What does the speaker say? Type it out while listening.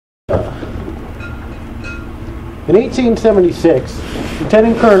In 1876,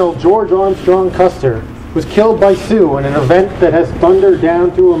 Lieutenant Colonel George Armstrong Custer was killed by Sioux in an event that has thundered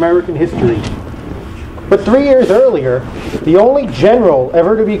down through American history. But 3 years earlier, the only general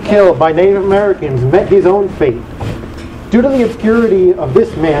ever to be killed by Native Americans met his own fate. Due to the obscurity of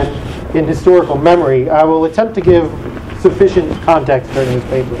this man in historical memory, I will attempt to give sufficient context during this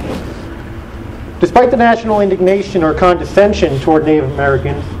paper. Despite the national indignation or condescension toward Native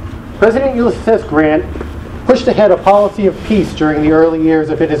Americans, President Ulysses S. Grant pushed ahead a policy of peace during the early years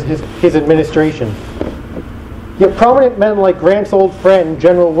of his administration. Yet prominent men like Grant's old friend,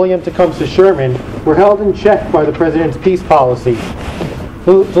 General William Tecumseh Sherman, were held in check by the president's peace policy.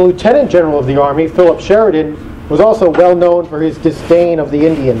 The Lieutenant General of the Army, Philip Sheridan, was also well known for his disdain of the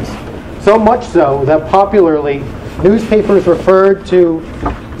Indians. So much so that popularly, newspapers referred to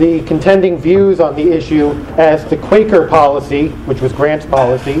the contending views on the issue as the Quaker policy, which was Grant's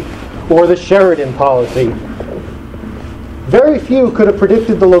policy, or the Sheridan policy. Very few could have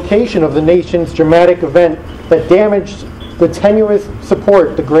predicted the location of the nation's dramatic event that damaged the tenuous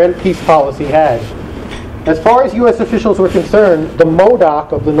support the Grant peace policy had. As far as U.S. officials were concerned, the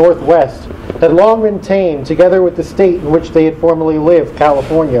Modoc of the Northwest had long been tamed together with the state in which they had formerly lived,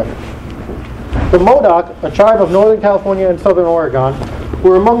 California. The Modoc, a tribe of Northern California and Southern Oregon,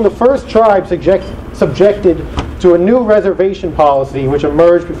 were among the first tribes subjected to a new reservation policy which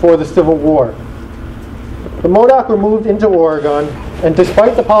emerged before the Civil War. The Modoc were moved into Oregon, and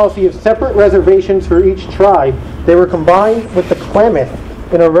despite the policy of separate reservations for each tribe, they were combined with the Klamath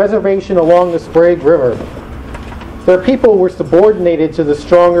in a reservation along the Sprague River. Their people were subordinated to the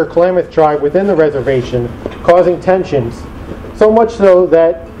stronger Klamath tribe within the reservation, causing tensions, so much so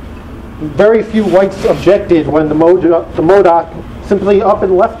that very few whites objected when the Modoc simply up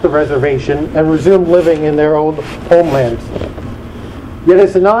and left the reservation and resumed living in their old homelands. Yet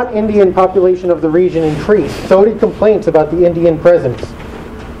as the non-Indian population of the region increased, so did complaints about the Indian presence.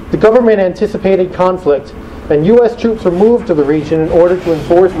 The government anticipated conflict, and U.S. troops were moved to the region in order to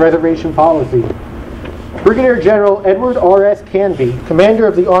enforce reservation policy. Brigadier General Edward R.S. Canby, commander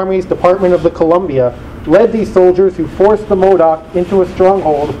of the Army's Department of the Columbia, led these soldiers who forced the Modoc into a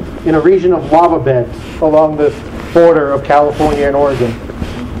stronghold in a region of lava beds along the border of California and Oregon.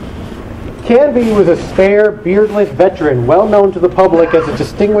 Canby was a spare, beardless veteran, well known to the public as a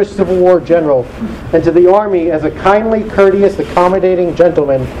distinguished Civil War general, and to the Army as a kindly, courteous, accommodating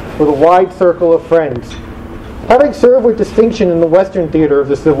gentleman with a wide circle of friends. Having served with distinction in the Western theater of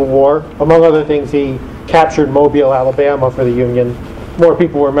the Civil War, among other things he captured Mobile, Alabama for the Union. More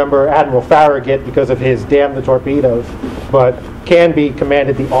people remember Admiral Farragut because of his damn the torpedoes, but Canby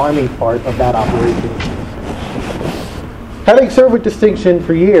commanded the Army part of that operation. Having served with distinction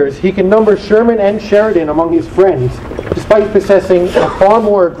for years, he can number Sherman and Sheridan among his friends, despite possessing a far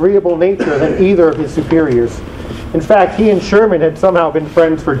more agreeable nature than either of his superiors. In fact, he and Sherman had somehow been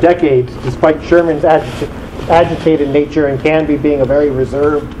friends for decades, despite Sherman's agitated nature and Canby being a very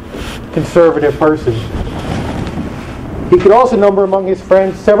reserved, conservative person. He could also number among his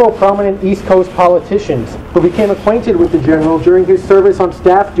friends several prominent East Coast politicians who became acquainted with the general during his service on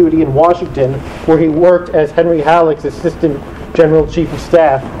staff duty in Washington, where he worked as Henry Halleck's Assistant General Chief of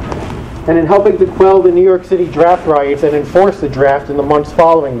Staff, and in helping to quell the New York City draft riots and enforce the draft in the months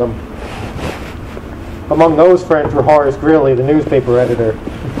following them. Among those friends were Horace Greeley, the newspaper editor.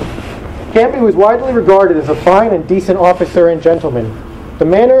 Canby was widely regarded as a fine and decent officer and gentleman. The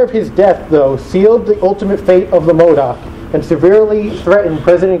manner of his death, though, sealed the ultimate fate of the Modoc and severely threatened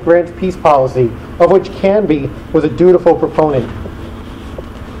President Grant's peace policy, of which Canby was a dutiful proponent.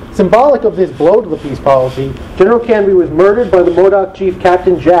 Symbolic of this blow to the peace policy, General Canby was murdered by the Modoc chief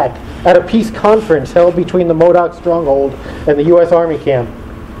Captain Jack at a peace conference held between the Modoc stronghold and the U.S. Army camp.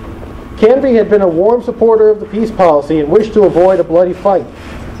 Canby had been a warm supporter of the peace policy and wished to avoid a bloody fight.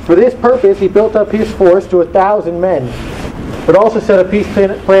 For this purpose, he built up his force to 1,000 men, but also set a peace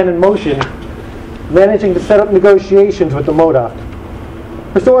plan in motion, managing to set up negotiations with the Modoc.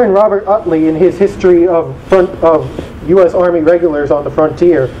 Historian Robert Utley, in his history of U.S. Army regulars on the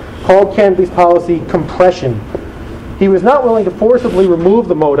frontier, called Canby's policy compression. He was not willing to forcibly remove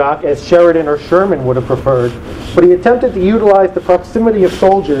the Modoc, as Sheridan or Sherman would have preferred, but he attempted to utilize the proximity of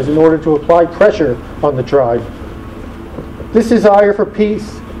soldiers in order to apply pressure on the tribe. This desire for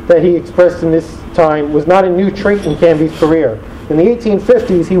peace that he expressed in this time was not a new trait in Canby's career. In the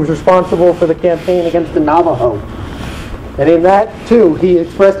 1850s, he was responsible for the campaign against the Navajo. And in that, too, he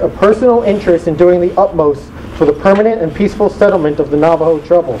expressed a personal interest in doing the utmost for the permanent and peaceful settlement of the Navajo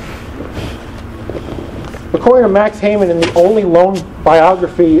trouble. According to Max Heyman, in the only lone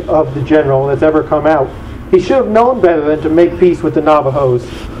biography of the general that's ever come out, he should have known better than to make peace with the Navajos,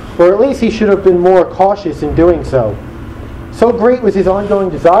 or at least he should have been more cautious in doing so. So great was his ongoing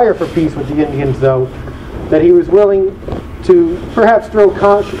desire for peace with the Indians, though, that he was willing to perhaps throw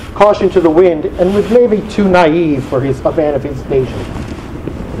caution to the wind and was maybe too naive for a man of his station.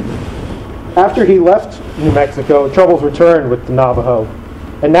 After he left New Mexico, troubles returned with the Navajo,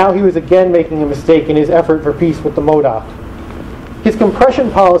 and now he was again making a mistake in his effort for peace with the Modoc. His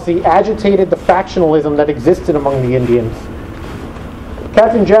compression policy agitated the factionalism that existed among the Indians.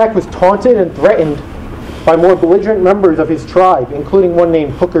 Captain Jack was taunted and threatened by more belligerent members of his tribe, including one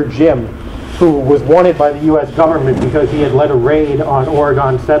named Hooker Jim, who was wanted by the U.S. government because he had led a raid on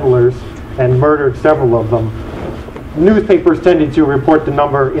Oregon settlers and murdered several of them. Newspapers tended to report the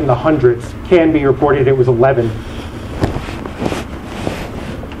number in the hundreds. Canby reported it was 11.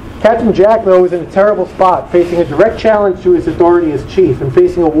 Captain Jack, though, was in a terrible spot, facing a direct challenge to his authority as chief and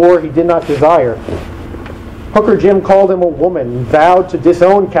facing a war he did not desire. Hooker Jim called him a woman and vowed to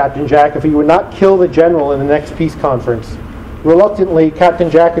disown Captain Jack if he would not kill the general in the next peace conference. Reluctantly, Captain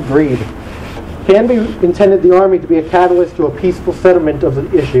Jack agreed. Canby intended the army to be a catalyst to a peaceful settlement of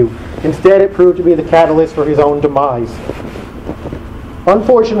the issue. Instead, it proved to be the catalyst for his own demise.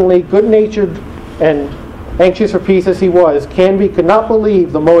 Unfortunately, good-natured and anxious for peace as he was, Canby could not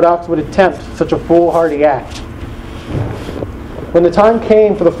believe the Modocs would attempt such a foolhardy act. When the time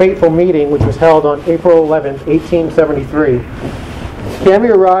came for the fateful meeting, which was held on April 11, 1873, Canby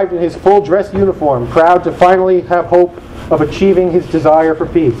arrived in his full dress uniform, proud to finally have hope of achieving his desire for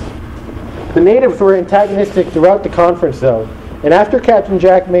peace. The natives were antagonistic throughout the conference, though, and after Captain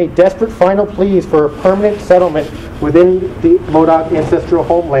Jack made desperate final pleas for a permanent settlement within the Modoc ancestral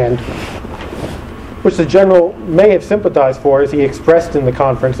homeland, which the general may have sympathized for, as he expressed in the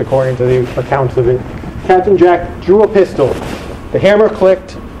conference according to the accounts of it, Captain Jack drew a pistol. The hammer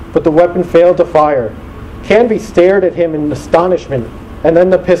clicked, but the weapon failed to fire. Canby stared at him in astonishment, and then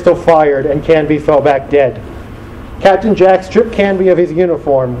the pistol fired and Canby fell back dead. Captain Jack stripped Canby of his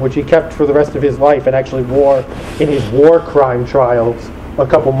uniform, which he kept for the rest of his life and actually wore in his war crime trials a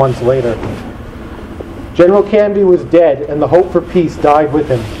couple months later. General Canby was dead, and the hope for peace died with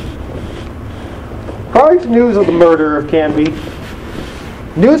him. Prior to news of the murder of Canby,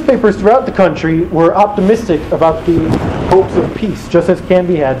 newspapers throughout the country were optimistic about the hopes of peace, just as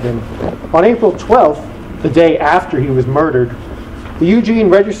Canby had been. On April 12th, the day after he was murdered, the Eugene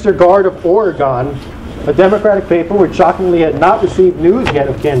Register Guard of Oregon, a Democratic paper which shockingly had not received news yet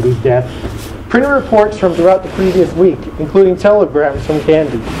of Canby's death, printed reports from throughout the previous week, including telegrams from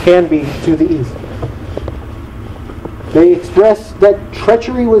Canby to the east. They expressed that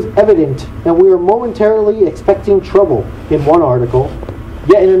treachery was evident and we were momentarily expecting trouble in one article.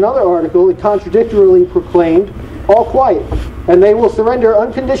 Yet in another article, it contradictorily proclaimed, all quiet, and they will surrender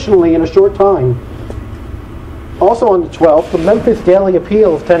unconditionally in a short time. Also on the 12th, the Memphis Daily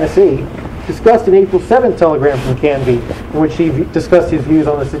Appeal of Tennessee discussed an April 7th telegram from Canby, in which he discussed his views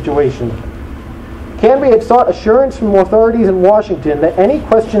on the situation. Canby had sought assurance from authorities in Washington that any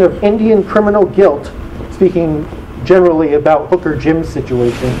question of Indian criminal guilt, speaking generally about Hooker Jim's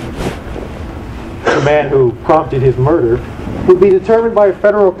situation, the man who prompted his murder, would be determined by a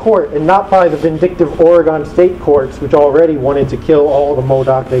federal court and not by the vindictive Oregon state courts, which already wanted to kill all the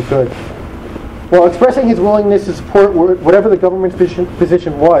Modoc they could. While expressing his willingness to support whatever the government's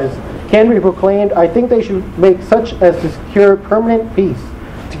position was, Canby proclaimed, "I think they should make such as to secure permanent peace,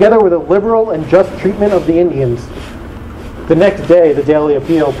 together with a liberal and just treatment of the Indians." The next day, the Daily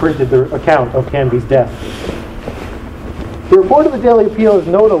Appeal printed the account of Canby's death. The report of the Daily Appeal is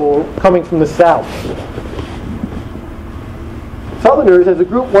notable coming from the South. Southerners, as a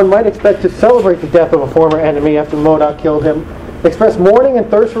group one might expect to celebrate the death of a former enemy after Modoc killed him, expressed mourning and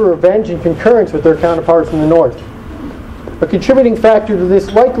thirst for revenge in concurrence with their counterparts in the North. A contributing factor to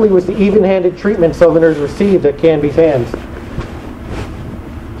this likely was the even-handed treatment Southerners received at Canby's hands.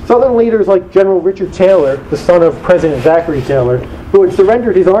 Southern leaders like General Richard Taylor, the son of President Zachary Taylor, who had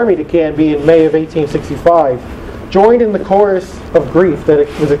surrendered his army to Canby in May of 1865, joined in the chorus of grief that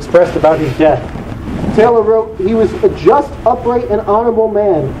was expressed about his death. Taylor wrote, "He was a just, upright, and honorable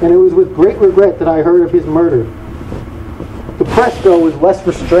man, and it was with great regret that I heard of his murder." The press, though, was less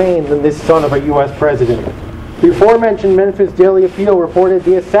restrained than this son of a U.S. president. The aforementioned Memphis Daily Appeal reported,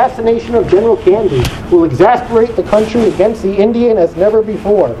 "The assassination of General Canby will exasperate the country against the Indian as never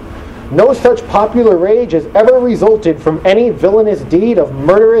before. No such popular rage has ever resulted from any villainous deed of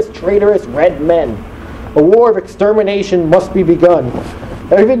murderous, traitorous red men. A war of extermination must be begun.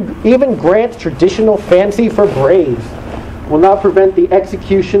 Even Grant's traditional fancy for braves will not prevent the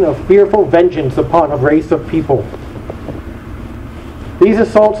execution of fearful vengeance upon a race of people." These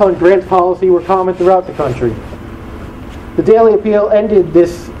assaults on Grant's policy were common throughout the country. The Daily Appeal ended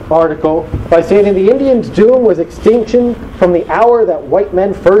this article by stating the Indians' doom was extinction from the hour that white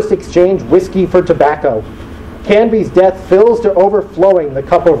men first exchanged whiskey for tobacco. Canby's death fills to overflowing the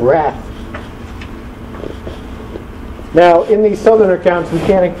cup of wrath. Now, in these Southern accounts, we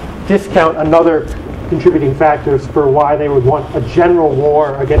can't discount another contributing factors for why they would want a general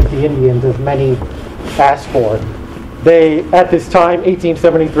war against the Indians, as many asked for. At this time,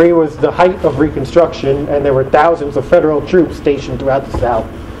 1873 was the height of Reconstruction, and there were thousands of federal troops stationed throughout the South.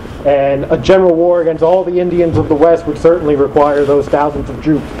 And a general war against all the Indians of the West would certainly require those thousands of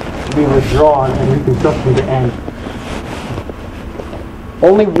troops to be withdrawn and Reconstruction to end.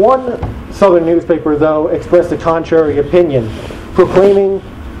 Only one Southern newspaper, though, expressed a contrary opinion, proclaiming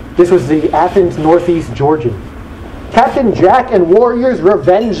this was the Athens Northeast Georgian. Captain Jack and warriors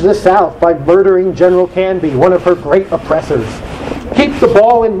revenge the South by murdering General Canby, one of her great oppressors. Keep the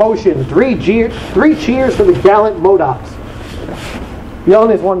ball in motion. Three cheers for the gallant Modocs.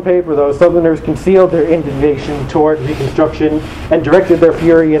 Beyond this one paper, though, Southerners concealed their indignation toward Reconstruction and directed their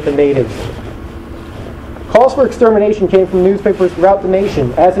fury at the natives. Calls for extermination came from newspapers throughout the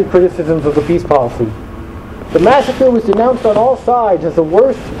nation, as did criticisms of the peace policy. The massacre was denounced on all sides as the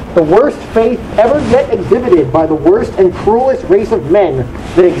worst faith ever yet exhibited by the worst and cruelest race of men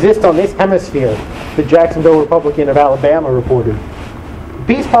that exist on this hemisphere, the Jacksonville Republican of Alabama reported. The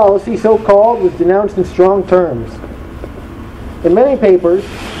peace policy, so called, was denounced in strong terms. In many papers,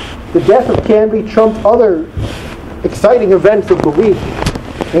 the death of Canby trumped other exciting events of the week,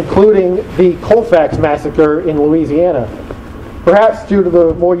 including the Colfax massacre in Louisiana, perhaps due to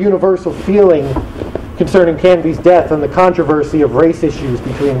the more universal feeling concerning Canby's death and the controversy of race issues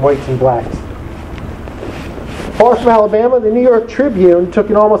between whites and blacks. Far from Alabama, the New York Tribune took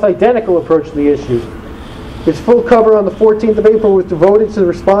an almost identical approach to the issue. Its full cover on the 14th of April was devoted to the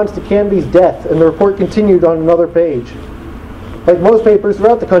response to Canby's death, and the report continued on another page. Like most papers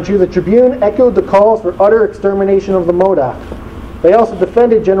throughout the country, the Tribune echoed the calls for utter extermination of the Modoc. They also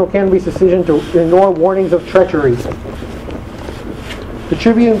defended General Canby's decision to ignore warnings of treachery. The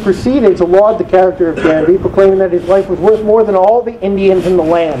Tribune proceeded to laud the character of Canby, proclaiming that his life was worth more than all the Indians in the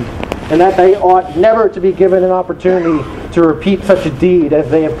land, and that they ought never to be given an opportunity to repeat such a deed as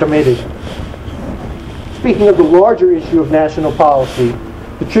they have committed. Speaking of the larger issue of national policy,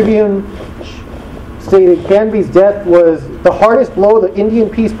 the Tribune stated Canby's death was the hardest blow the Indian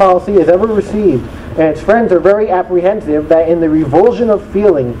peace policy has ever received, and its friends are very apprehensive that in the revulsion of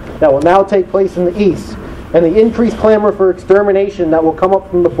feeling that will now take place in the East, and the increased clamor for extermination that will come up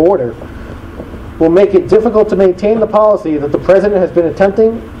from the border, will make it difficult to maintain the policy that the President has been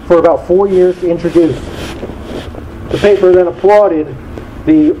attempting for about 4 years to introduce. The paper then applauded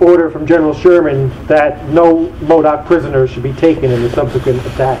the order from General Sherman that no Modoc prisoners should be taken in the subsequent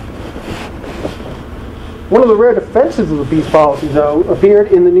attack. One of the rare defenses of the peace policy, though,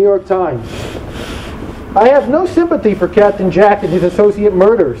 appeared in the New York Times. I have no sympathy for Captain Jack and his associate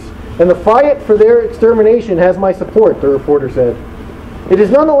murderers, and the fight for their extermination has my support, the reporter said. It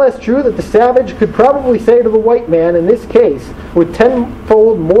is nonetheless true that the savage could probably say to the white man in this case with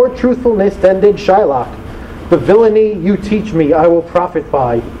tenfold more truthfulness than did Shylock, "The villainy you teach me I will profit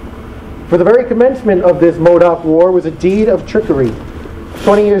by." For the very commencement of this Modoc War was a deed of trickery.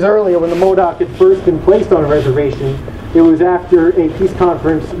 20 years earlier, when the Modoc had first been placed on a reservation, it was after a peace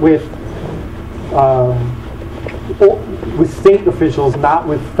conference with state officials, not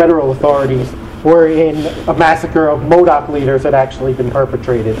with federal authorities, wherein a massacre of Modoc leaders had actually been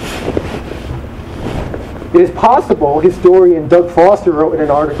perpetrated. It is possible, historian Doug Foster wrote in an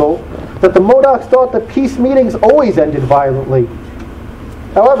article, that the Modocs thought that peace meetings always ended violently.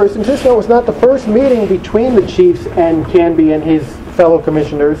 However, since this was not the first meeting between the chiefs and Canby and his fellow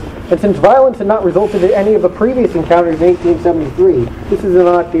commissioners, and since violence had not resulted in any of the previous encounters in 1873, this is an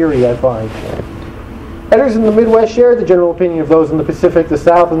odd theory, I find. Editors in the Midwest shared the general opinion of those in the Pacific, the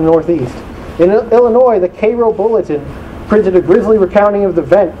South, and the Northeast. In Illinois, the Cairo Bulletin printed a grisly recounting of the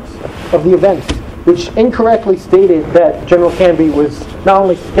events, which incorrectly stated that General Canby was not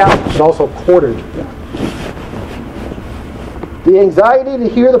only scalped, but also quartered. The anxiety to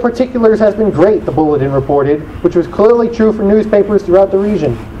hear the particulars has been great, the Bulletin reported, which was clearly true for newspapers throughout the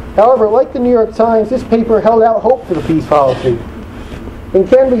region. However, like the New York Times, this paper held out hope for the peace policy. In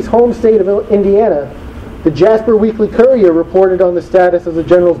Canby's home state of Indiana, the Jasper Weekly Courier reported on the status of the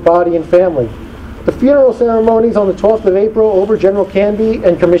general's body and family. The funeral ceremonies on the 12th of April over General Canby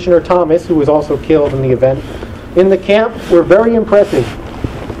and Commissioner Thomas, who was also killed in the event, in the camp were very impressive.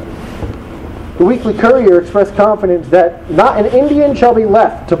 The Weekly Courier expressed confidence that not an Indian shall be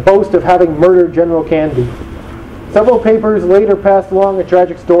left to boast of having murdered General Canby. Several papers later passed along a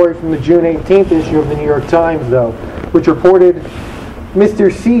tragic story from the June 18th issue of the New York Times, though, which reported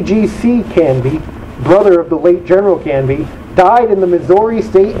Mr. C.G.C. Canby, brother of the late General Canby, died in the Missouri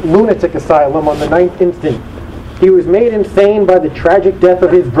State Lunatic Asylum on the 9th instant. He was made insane by the tragic death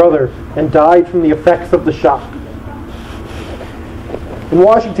of his brother and died from the effects of the shock. In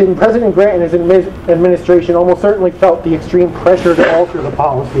Washington, President Grant and his administration almost certainly felt the extreme pressure to alter the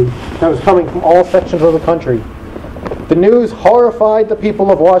policy that was coming from all sections of the country. The news horrified the people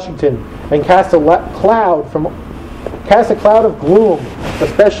of Washington and cast a cloud of gloom,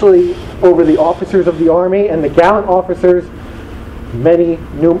 especially over the officers of the Army and the gallant officers' many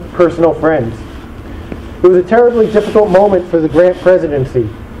new personal friends. It was a terribly difficult moment for the Grant presidency.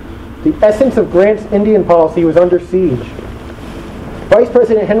 The essence of Grant's Indian policy was under siege. Vice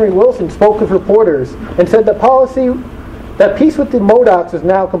President Henry Wilson spoke with reporters and said that peace with the Modocs is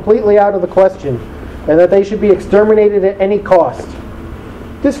now completely out of the question and that they should be exterminated at any cost.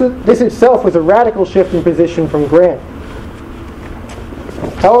 This itself was a radical shift in position from Grant.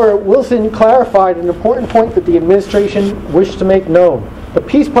 However, Wilson clarified an important point that the administration wished to make known. The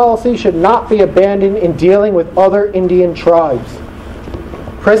peace policy should not be abandoned in dealing with other Indian tribes.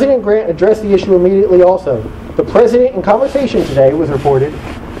 President Grant addressed the issue immediately also. The president, in conversation today, it was reported,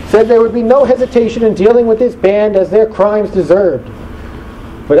 said there would be no hesitation in dealing with this band as their crimes deserved.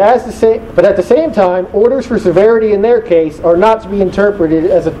 But at the same time, orders for severity in their case are not to be interpreted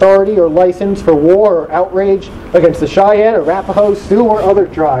as authority or license for war or outrage against the Cheyenne, Arapaho, Sioux, or other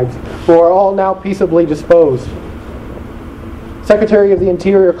tribes, who are all now peaceably disposed. Secretary of the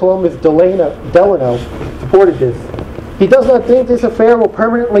Interior Columbus Delano supported this. He does not think this affair will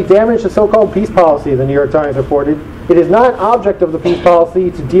permanently damage the so-called peace policy, the New York Times reported. It is not an object of the peace policy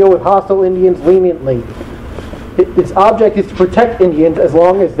to deal with hostile Indians leniently. Its object is to protect Indians as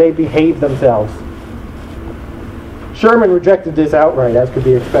long as they behave themselves. Sherman rejected this outright, as could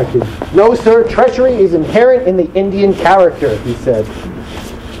be expected. No, sir, treachery is inherent in the Indian character, he said.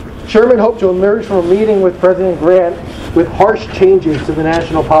 Sherman hoped to emerge from a meeting with President Grant with harsh changes to the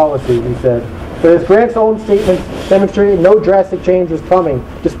national policy, he said. But as Grant's own statements demonstrated, no drastic change was coming,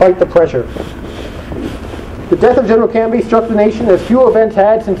 despite the pressure. The death of General Canby struck the nation as few events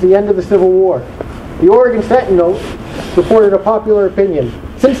had since the end of the Civil War. The Oregon Sentinel reported a popular opinion.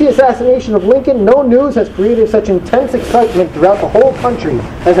 Since the assassination of Lincoln, no news has created such intense excitement throughout the whole country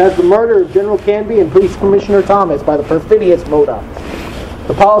as has the murder of General Canby and Police Commissioner Thomas by the perfidious Modocs.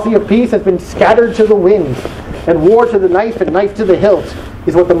 The policy of peace has been scattered to the winds, and war to the knife and knife to the hilt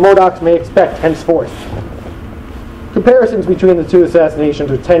is what the Modocs may expect henceforth. Comparisons between the two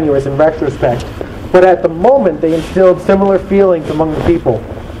assassinations are tenuous in retrospect, but at the moment they instilled similar feelings among the people.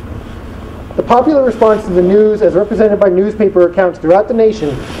 The popular response to the news, as represented by newspaper accounts throughout the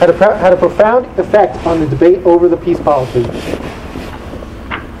nation, had a profound effect on the debate over the peace policy.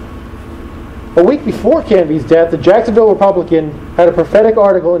 A week before Canby's death, the Jacksonville Republican had a prophetic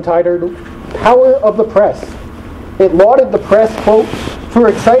article entitled "Power of the Press." It lauded the press, quote, for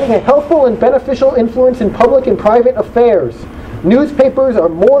exciting a helpful and beneficial influence in public and private affairs. Newspapers are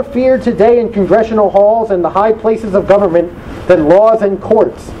more feared today in congressional halls and the high places of government than laws and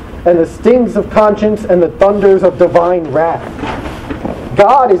courts, and the stings of conscience and the thunders of divine wrath.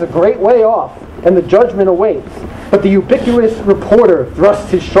 God is a great way off, and the judgment awaits, but the ubiquitous reporter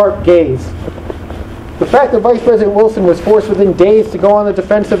thrusts his sharp gaze. The fact that Vice President Wilson was forced within days to go on the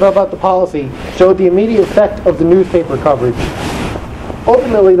defensive about the policy showed the immediate effect of the newspaper coverage.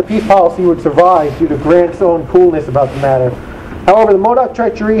 Ultimately, the peace policy would survive due to Grant's own coolness about the matter. However, the Modoc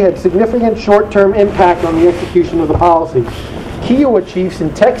treachery had significant short-term impact on the execution of the policy. Kiowa chiefs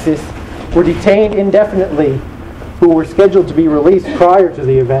in Texas were detained indefinitely, who were scheduled to be released prior to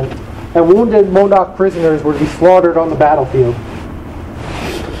the event, and wounded Modoc prisoners were to be slaughtered on the battlefield.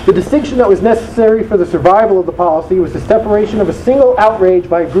 The distinction that was necessary for the survival of the policy was the separation of a single outrage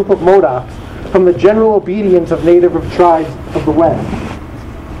by a group of Modocs from the general obedience of native tribes of the West.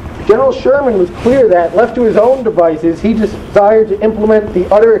 General Sherman was clear that, left to his own devices, he desired to implement the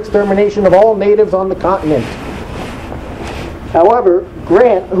utter extermination of all natives on the continent. However,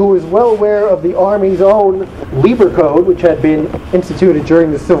 Grant, who was well aware of the Army's own Lieber Code, which had been instituted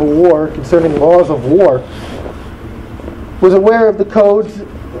during the Civil War concerning laws of war, was aware of the Code's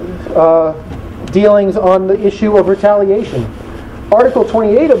dealings on the issue of retaliation. Article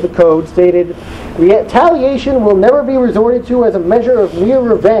 28 of the Code stated, "Retaliation will never be resorted to as a measure of mere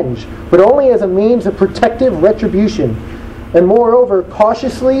revenge, but only as a means of protective retribution, and moreover,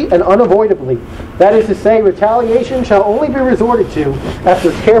 cautiously and unavoidably. That is to say, retaliation shall only be resorted to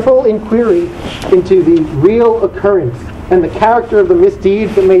after careful inquiry into the real occurrence and the character of the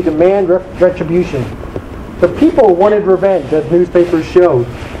misdeeds that may demand retribution." The people wanted revenge, as newspapers showed.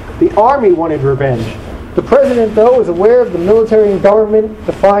 The Army wanted revenge. The president, though, was aware of the military and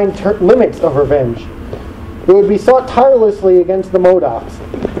government-defined limits of revenge. It would be sought tirelessly against the Modocs,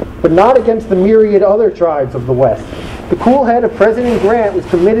 but not against the myriad other tribes of the West. The cool head of President Grant was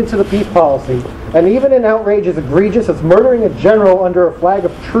committed to the peace policy, and even an outrage as egregious as murdering a general under a flag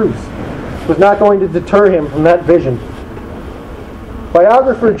of truce was not going to deter him from that vision.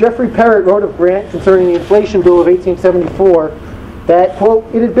 Biographer Jeffrey Parrott wrote of Grant concerning the Inflation Bill of 1874 that, quote,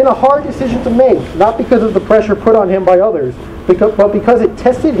 "It had been a hard decision to make, not because of the pressure put on him by others, but because it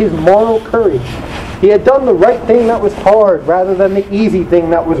tested his moral courage. He had done the right thing that was hard rather than the easy thing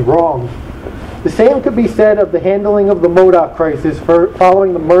that was wrong." The same could be said of the handling of the Modoc crisis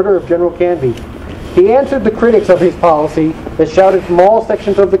following the murder of General Canby. He answered the critics of his policy that shouted from all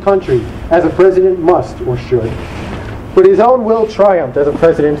sections of the country, as a president must or should. But his own will triumphed, as a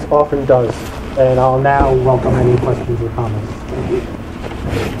president often does. And I'll now welcome any questions or comments.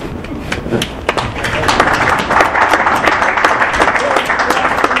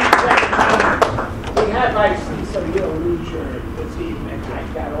 We have, I see, some real leisure this evening. I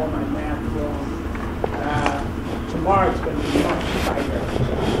got all my math wrong. Tomorrow's going to be much tighter.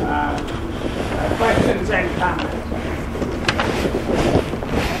 Questions and comments?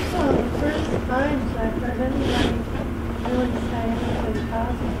 One of the first times I've heard anybody really say anything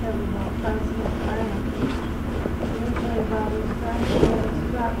positive about President Grant. Usually about his friendship.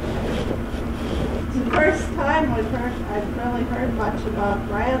 It's the first time I've really heard much about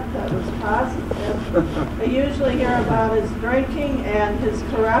Grant that was positive. I usually hear about his drinking and his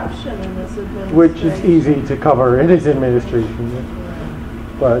corruption in this administration. Which is easy to cover in his administration.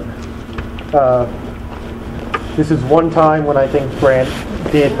 But this is one time when I think Grant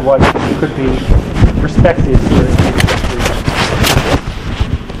did what could be respected here in the industry.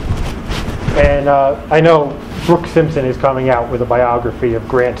 And I know Brooke Simpson is coming out with a biography of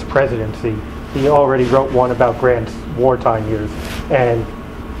Grant's presidency. He already wrote one about Grant's wartime years, and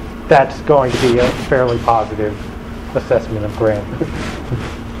that's going to be a fairly positive assessment of Grant.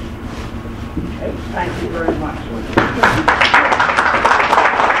 Okay, thank you very much.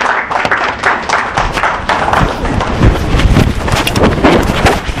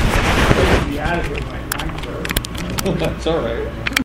 That's all right.